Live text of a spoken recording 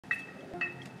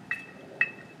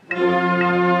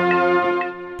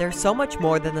There's so much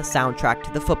more than the soundtrack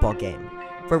to the football game.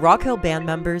 For Rock Hill band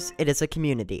members, it is a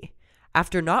community.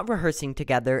 After not rehearsing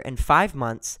together in 5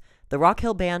 months, the Rock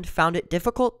Hill band found it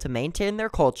difficult to maintain their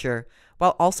culture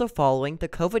while also following the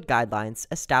COVID guidelines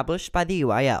established by the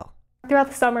UIL. Throughout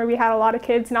the summer, we had a lot of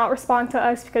kids not respond to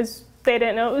us because they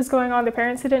didn't know what was going on, their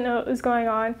parents didn't know what was going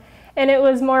on, and it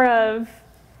was more of,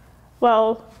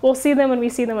 well, we'll see them when we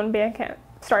see them when band camp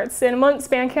starts. And once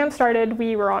band camp started,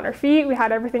 we were on our feet, we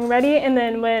had everything ready, and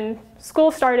then when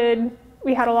school started,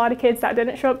 we had a lot of kids that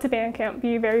didn't show up to band camp,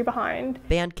 be very behind.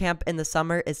 Band camp in the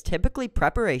summer is typically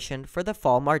preparation for the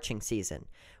fall marching season,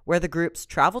 where the groups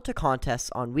travel to contests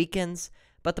on weekends,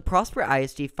 but the Prosper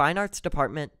ISD Fine Arts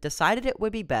Department decided it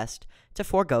would be best to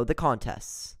forego the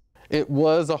contests. It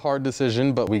was a hard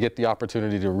decision, but we get the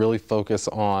opportunity to really focus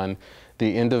on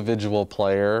the individual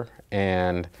player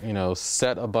and,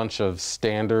 set a bunch of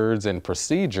standards and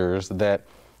procedures that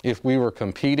if we were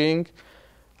competing,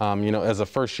 as a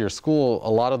first-year school,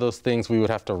 a lot of those things we would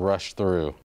have to rush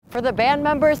through. For the band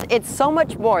members, it's so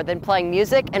much more than playing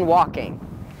music and walking.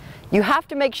 You have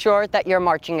to make sure that your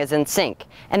marching is in sync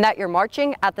and that you're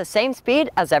marching at the same speed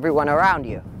as everyone around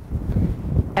you.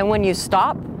 And when you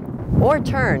stop or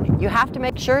turn, you have to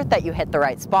make sure that you hit the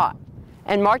right spot.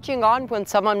 And marching on when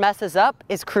someone messes up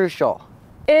is crucial.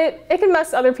 It can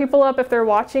mess other people up if they're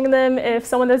watching them. If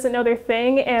someone doesn't know their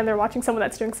thing and they're watching someone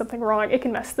that's doing something wrong, it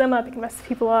can mess them up, it can mess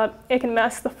people up, it can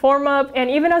mess the form up. And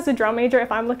even as a drum major,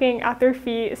 if I'm looking at their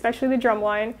feet, especially the drum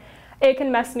line, it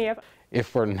can mess me up.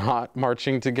 If we're not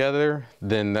marching together,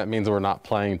 then that means we're not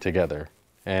playing together.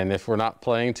 And if we're not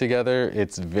playing together,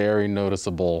 it's very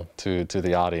noticeable to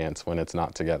the audience when it's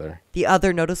not together. The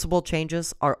other noticeable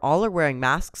changes are all are wearing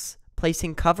masks,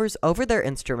 placing covers over their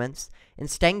instruments, and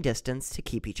staying distance to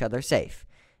keep each other safe.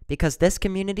 Because this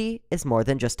community is more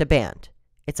than just a band.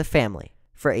 It's a family.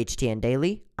 For HTN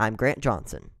Daily, I'm Grant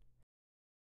Johnson.